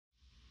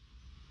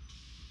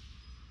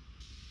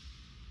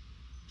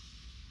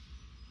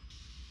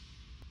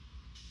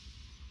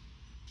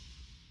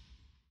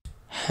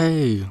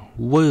Hey,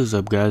 what is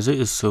up guys, it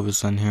is Silver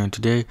Sun here, and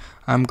today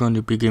I'm going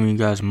to be giving you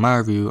guys my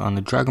review on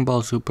the Dragon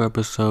Ball Super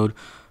episode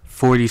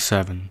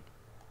 47.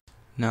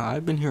 Now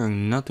I've been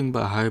hearing nothing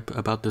but hype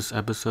about this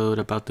episode,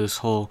 about this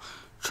whole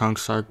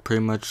Trunks arc.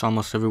 Pretty much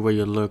almost everywhere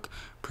you look,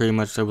 pretty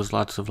much there was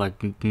lots of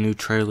like new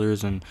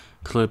trailers and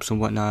clips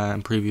and whatnot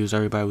and previews.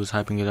 Everybody was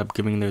hyping it up,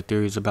 giving their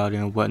theories about it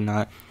and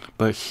whatnot.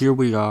 But here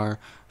we are,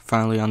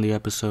 finally on the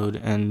episode,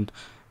 and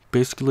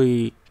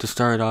basically to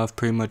start off,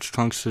 pretty much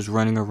Trunks is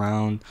running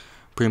around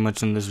pretty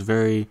much in this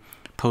very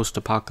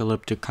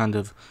post-apocalyptic kind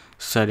of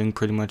setting.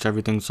 Pretty much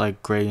everything's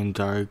like gray and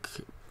dark,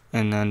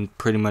 and then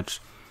pretty much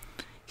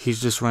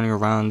he's just running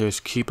around. There's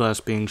ki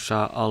blasts being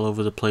shot all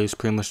over the place,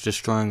 pretty much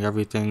destroying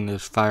everything.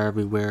 There's fire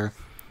everywhere,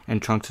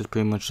 and Trunks is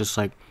pretty much just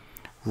like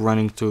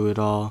running through it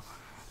all.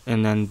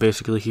 And then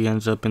basically he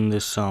ends up in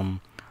this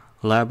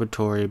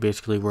laboratory,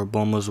 basically where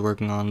Bulma's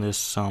working on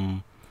this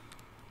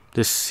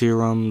this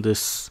serum,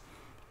 this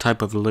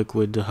type of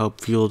liquid to help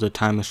fuel the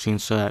time machine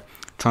so that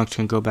Trunks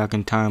can go back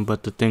in time.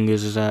 But the thing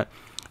is that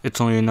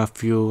it's only enough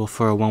fuel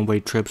for a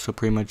one-way trip, so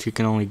pretty much he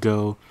can only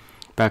go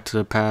back to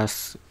the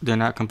past. They're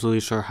not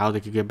completely sure how they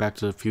could get back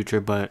to the future,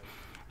 but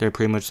they're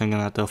pretty much thinking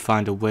that they'll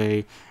find a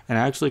way. And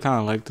I actually kind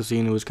of liked the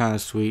scene. It was kind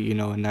of sweet, you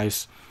know, a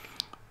nice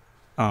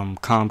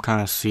calm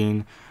kind of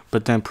scene.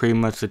 But then pretty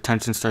much the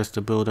tension starts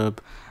to build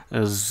up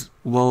as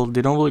well.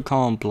 They don't really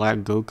call him Black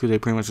Goku, they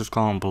pretty much just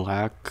call him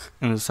Black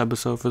in this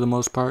episode for the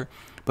most part,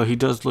 but he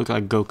does look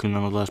like Goku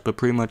nonetheless. But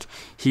pretty much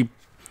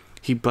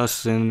he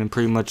busts in, and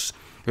pretty much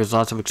there's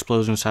lots of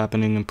explosions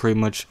happening, and pretty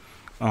much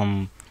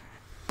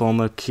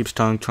Bulma keeps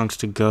telling Trunks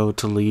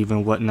to leave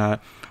and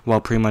whatnot, while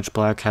pretty much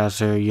Black has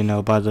her, you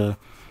know, by the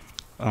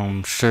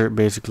shirt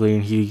basically,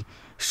 and he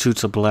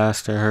shoots a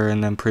blast at her,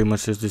 and then pretty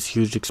much there's this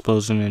huge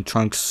explosion, and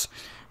Trunks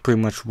pretty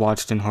much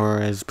watched in horror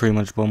as pretty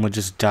much Bulma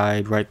just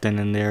died right then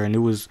and there. And it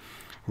was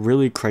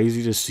really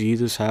crazy to see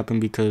this happen,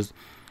 because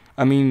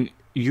I mean,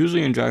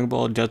 usually in Dragon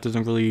Ball, death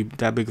isn't really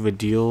that big of a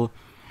deal.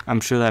 I'm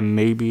sure that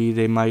maybe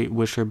they might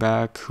wish her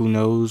back, who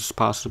knows,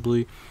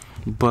 possibly,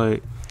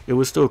 but it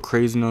was still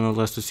crazy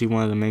nonetheless to see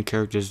one of the main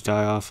characters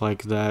die off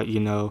like that,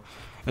 you know,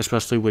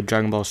 especially with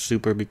Dragon Ball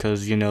Super,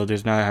 because, you know, there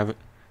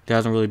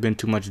hasn't really been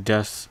too much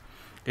death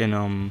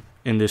in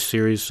this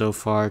series so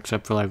far,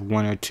 except for like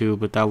one or two,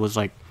 but that was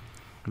like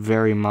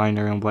very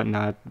minor and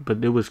whatnot,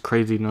 but it was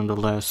crazy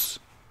nonetheless.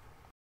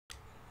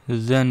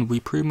 Then we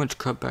pretty much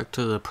cut back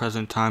to the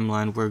present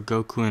timeline, where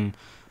Goku and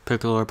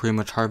Piccolo are pretty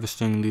much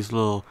harvesting these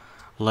little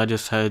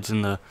lettuce heads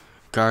in the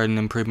garden,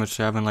 and pretty much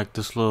having like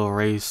this little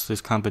race,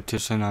 this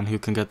competition on who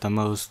can get the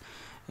most.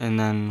 And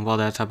then while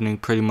that's happening,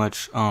 pretty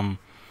much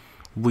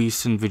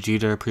Whis and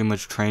Vegeta are pretty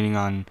much training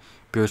on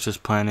Beerus's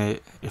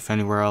planet, if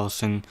anywhere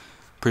else, and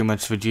pretty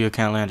much Vegeta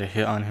can't land a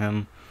hit on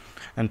him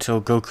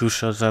until Goku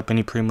shows up, and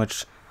he pretty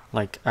much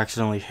like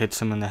accidentally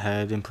hits him in the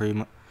head, and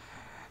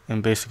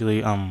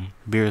basically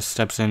Beerus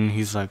steps in.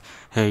 He's like,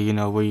 hey, you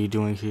know, what are you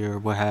doing here,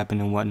 what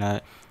happened and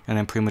whatnot. And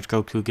then pretty much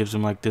Goku gives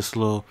him like this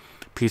little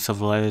piece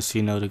of lettuce,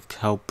 you know, to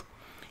help,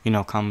 you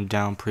know, calm him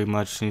down pretty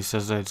much, and he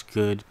says that it's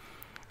good.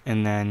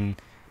 And then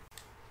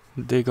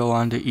they go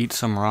on to eat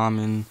some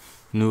ramen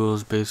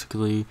noodles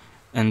basically,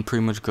 and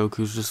pretty much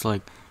Goku's just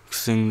like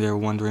sitting there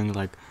wondering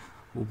like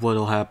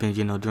what'll happen,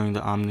 you know, during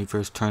the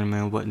Omniverse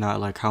tournament and whatnot,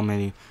 like how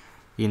many,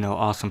 you know,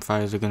 awesome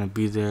fighters are gonna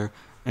be there.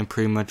 And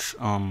pretty much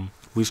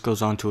Whis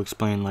goes on to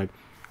explain like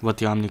what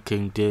the Omni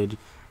King did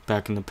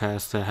back in the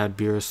past that had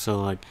Beerus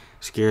so like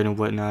scared and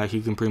whatnot.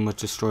 He can pretty much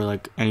destroy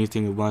like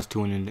anything he wants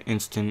to in an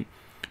instant,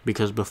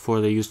 because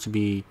before there used to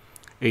be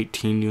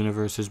 18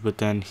 universes, but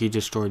then he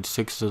destroyed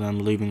 6 of them,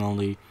 leaving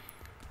only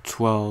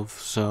 12.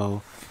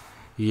 So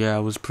yeah,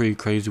 it was pretty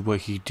crazy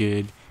what he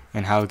did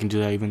and how he can do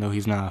that even though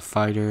he's not a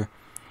fighter.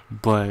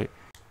 But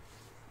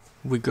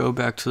we go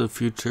back to the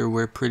future,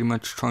 where pretty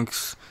much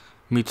Trunks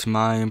meets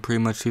Mai, and pretty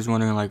much he's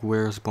wondering like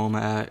where's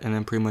Bulma at, and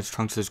then pretty much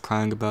Trunks is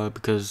crying about it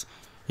because,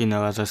 you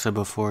know, as I said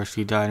before,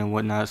 she died and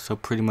whatnot. So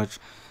pretty much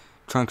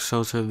Trunks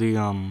shows her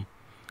the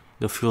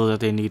fuel that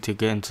they need to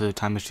get into the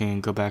time machine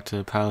and go back to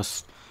the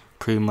palace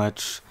pretty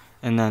much.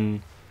 And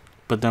then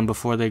but then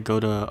before they go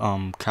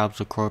to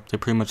Capsule Corp, they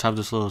pretty much have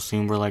this little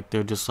scene where like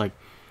they're just like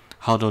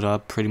huddled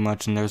up pretty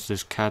much, and there's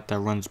this cat that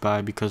runs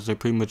by, because they're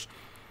pretty much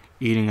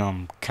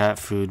eating cat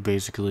food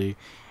basically.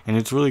 And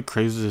it's really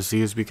crazy to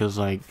see this, because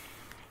like,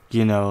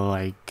 you know,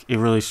 like it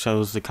really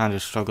shows the kind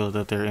of struggle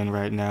that they're in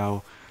right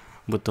now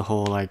with the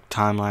whole like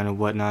timeline and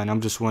whatnot. And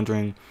I'm just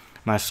wondering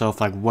myself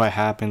like what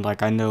happened.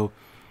 Like I know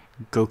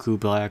Goku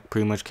Black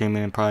pretty much came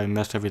in and probably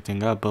messed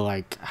everything up, but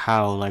like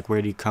how, like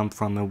where did he come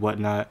from and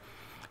whatnot.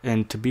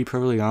 And to be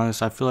perfectly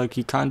honest, I feel like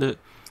he kind of,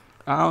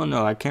 I don't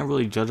know, I can't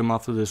really judge him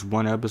off of this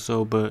one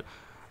episode, but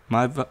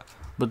the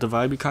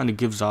vibe he kind of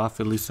gives off,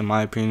 at least in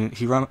my opinion,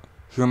 he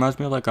reminds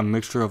me of like a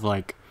mixture of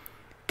like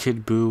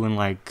Kid Buu and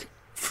like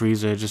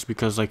Frieza, just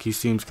because like he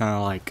seems kind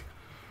of like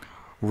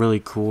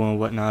really cool and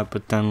whatnot,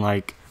 but then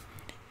like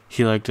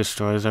he like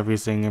destroys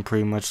everything, and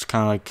pretty much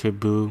kind of like Kid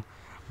Buu.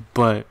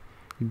 But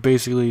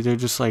basically they're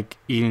just like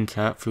eating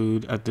cat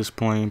food at this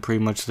point, and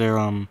pretty much they're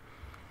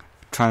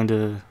trying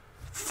to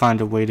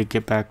find a way to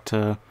get back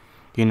to,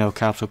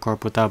 Capsule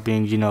Corp without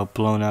being,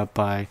 blown up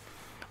by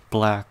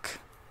Black.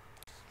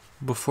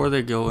 Before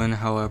they go in,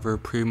 however,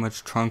 pretty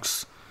much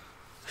Trunks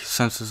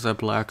senses that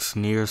Black's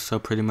near, so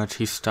pretty much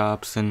he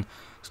stops and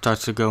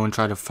starts to go and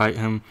try to fight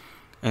him,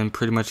 and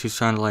pretty much he's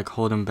trying to like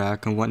hold him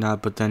back and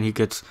whatnot, but then he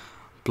gets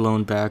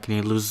blown back and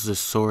he loses his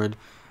sword,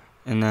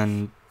 and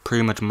then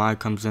pretty much Mai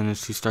comes in and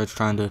she starts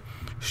trying to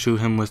shoot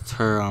him with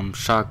her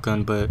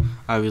shotgun, but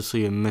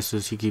obviously it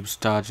misses. He keeps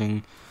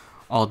dodging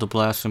all the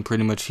blasts, and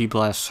pretty much he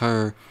blasts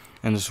her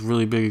in this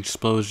really big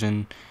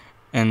explosion,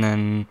 and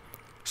then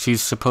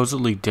she's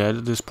supposedly dead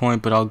at this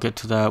point, but I'll get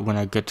to that when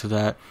I get to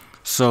that.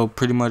 So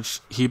pretty much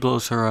he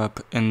blows her up,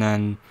 and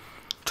then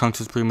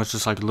Trunks is pretty much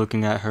just like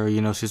looking at her,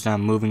 she's not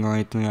moving or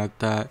anything like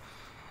that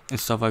and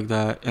stuff like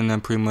that, and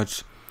then pretty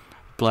much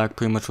Black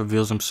pretty much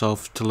reveals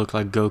himself to look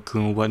like Goku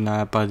and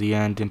whatnot by the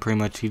end, and pretty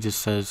much he just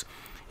says,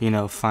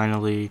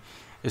 finally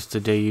it's the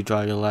day you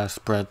draw your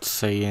last breath,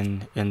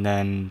 Saiyan, and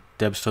then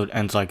the episode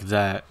ends like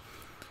that.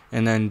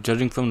 And then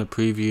judging from the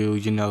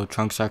preview,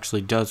 Trunks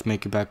actually does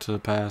make it back to the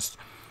past,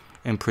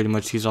 and pretty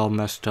much he's all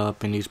messed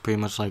up and he's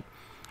pretty much like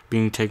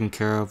being taken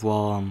care of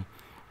while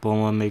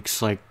Bulma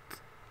makes like,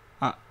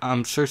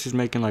 I'm sure she's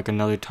making like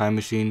another time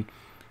machine,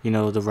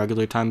 the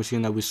regular time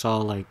machine that we saw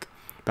like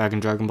back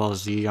in Dragon Ball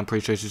Z. I'm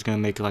pretty sure she's gonna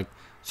make like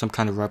some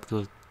kind of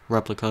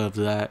replica of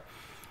that.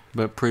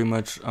 But pretty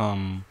much,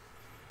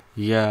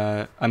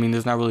 yeah, I mean,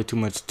 there's not really too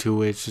much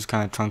to it. It's just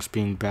kind of Trunks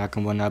being back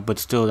and whatnot. But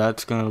still,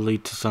 that's gonna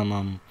lead to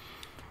some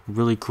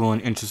really cool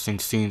and interesting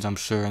scenes, I'm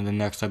sure, in the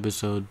next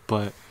episode.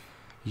 But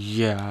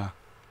yeah.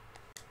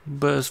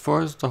 But as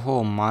far as the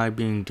whole Mai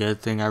being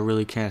dead thing, I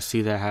really can't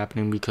see that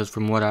happening, because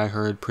from what I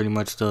heard, pretty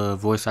much the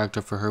voice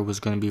actor for her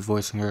was going to be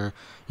voicing her,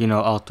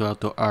 all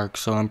throughout the arc.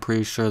 So I'm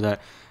pretty sure that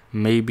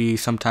maybe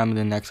sometime in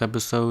the next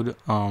episode,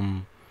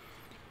 Trunks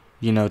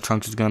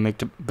is going to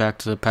make it back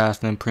to the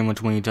past, and then pretty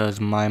much when he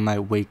does, Mai might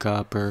wake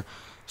up or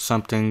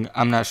something.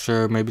 I'm not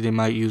sure. Maybe they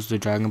might use the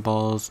Dragon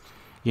Balls.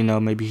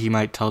 Maybe he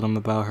might tell them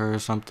about her or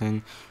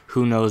something.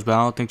 Who knows? But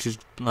I don't think she's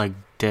like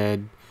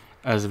dead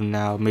as of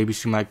now. Maybe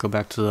she might go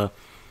back to the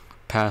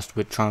past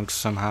with Trunks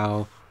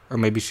somehow, or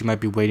maybe she might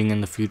be waiting in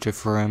the future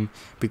for him,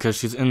 because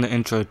she's in the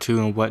intro too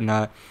and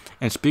whatnot.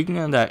 And speaking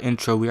of that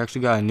intro, we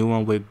actually got a new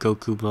one with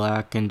Goku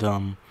Black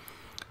and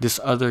this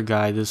other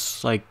guy.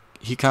 This like,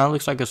 he kind of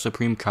looks like a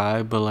Supreme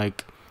Kai, but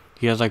like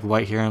he has like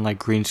white hair and like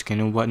green skin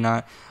and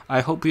whatnot.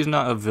 I hope he's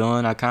not a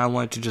villain. I kind of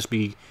want it to just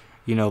be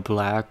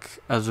Black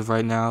as of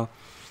right now,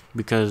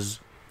 because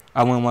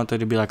I wouldn't want there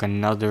to be like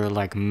another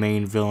like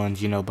main villain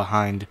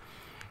behind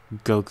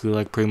Goku,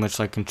 like pretty much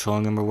like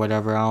controlling him or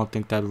whatever. I don't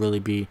think that'd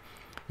really be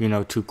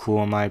too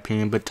cool in my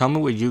opinion. But tell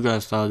me what you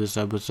guys thought of this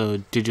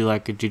episode. Did you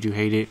like it? Did you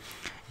hate it?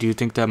 Do you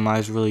think that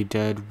Mai's really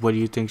dead? What do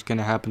you think's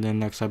gonna happen in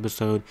the next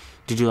episode?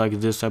 Did you like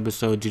this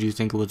episode? Did you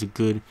think it was a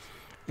good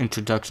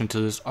introduction to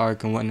this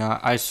arc and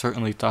whatnot? I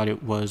certainly thought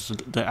it was.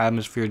 The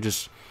atmosphere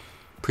just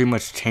pretty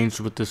much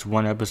changed with this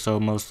one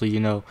episode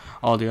mostly.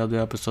 All the other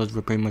episodes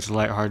were pretty much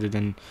lighthearted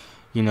and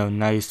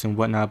nice and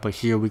whatnot, but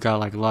here we got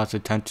like lots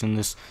of tension,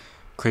 this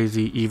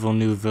crazy evil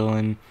new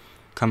villain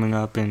coming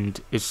up,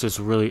 and it's just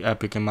really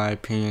epic in my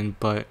opinion.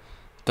 But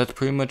that's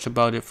pretty much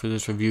about it for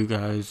this review,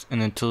 guys,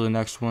 and until the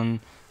next one,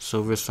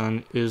 Silver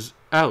Sun is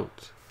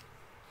out.